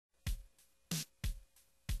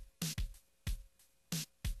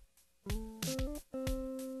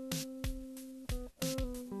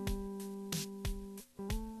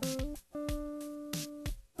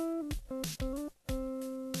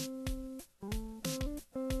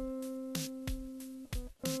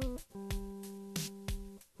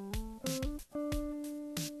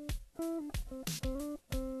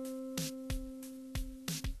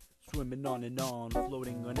swimming on and on,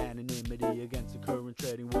 floating on anonymity against the current,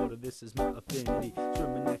 treading water. This is my affinity.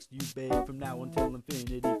 Swimming next to you, babe, from now until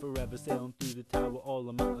infinity. Forever sailing through the tide with all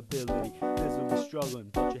of my ability. Miserably struggling,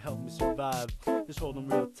 don't you help me survive? Just hold on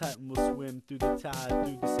real tight and we'll swim through the tide,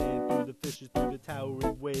 through the sand, through the fishes, through the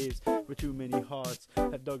towering waves. Where too many hearts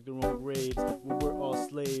have dug their own graves, where we're all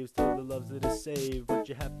slaves till the loves that is saved. But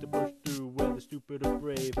you have to push through where the stupid are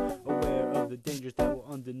brave, aware of the dangers that will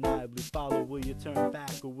undeniably follow. Will you turn back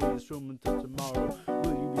or will you swim until tomorrow?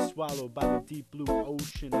 Will you be swallowed by the deep blue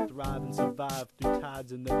ocean and thrive and survive through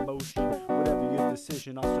tides and their motion? Whatever your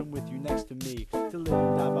decision, I'll swim with you next to me. To live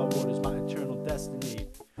and die by water's my eternal destiny.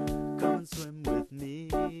 Come and swim with me,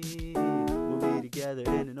 we'll be together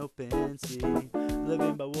in an open sea.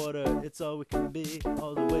 Living by water, it's all we can be.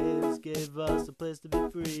 All the waves gave us a place to be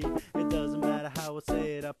free. It doesn't matter how I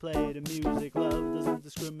say it, I play the music. Love doesn't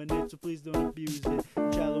discriminate, so please don't abuse it.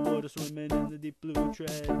 In shallow water, swimming in the deep blue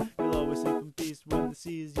tread. You'll always sleep in peace when the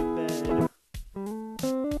sea is your bed.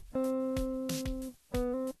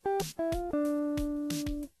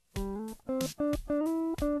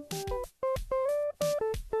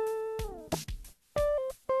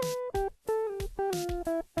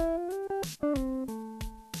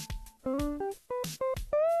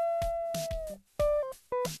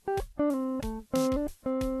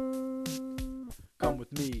 Come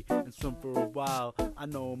with me and swim for a while. I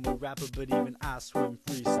know I'm a rapper, but even I swim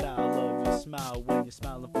freestyle. Love your smile when you're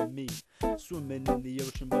smiling for me. Swimming in the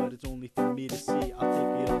ocean, but it's only for me to see. I'll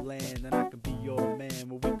take you to land and I can be your man,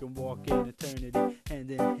 where we can walk in eternity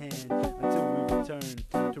hand in hand until we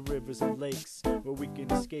return to rivers and lakes, where we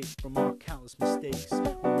can escape from our countless mistakes,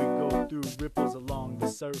 where we go through ripples along the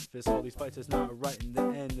surface. All these fights is not right, in the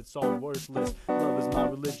end it's all worthless. Love is my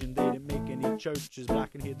religion, they didn't make any churches, but I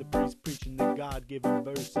can hear the priest preaching the God-given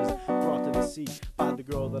verses. Brought to the sea by the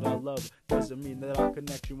girl that I love, doesn't mean that our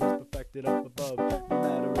connection was perfected up above. No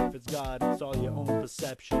matter if it's God, it's all your own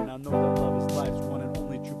perception. I know that love is life's one and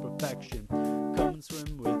only true perfection. Come and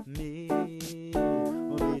swim with me,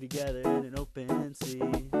 we'll be together in an open sea.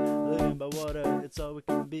 Living by water, it's all we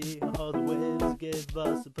can be. All the waves give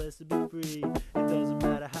us a place to be free. It doesn't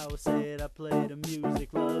matter how I say it, I play the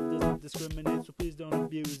music. Love doesn't discriminate, so please don't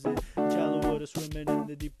abuse it. In shallow water, swimming in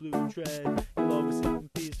the deep blue tread. You'll always sleep in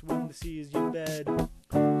peace when the sea is your bed.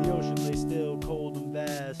 The ocean lay still, cold and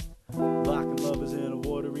vast, locking lovers in a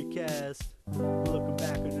watery cast. Looking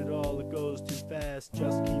back on it all, it goes too fast.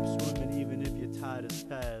 Just keep swimming even if your tide has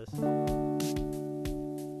passed.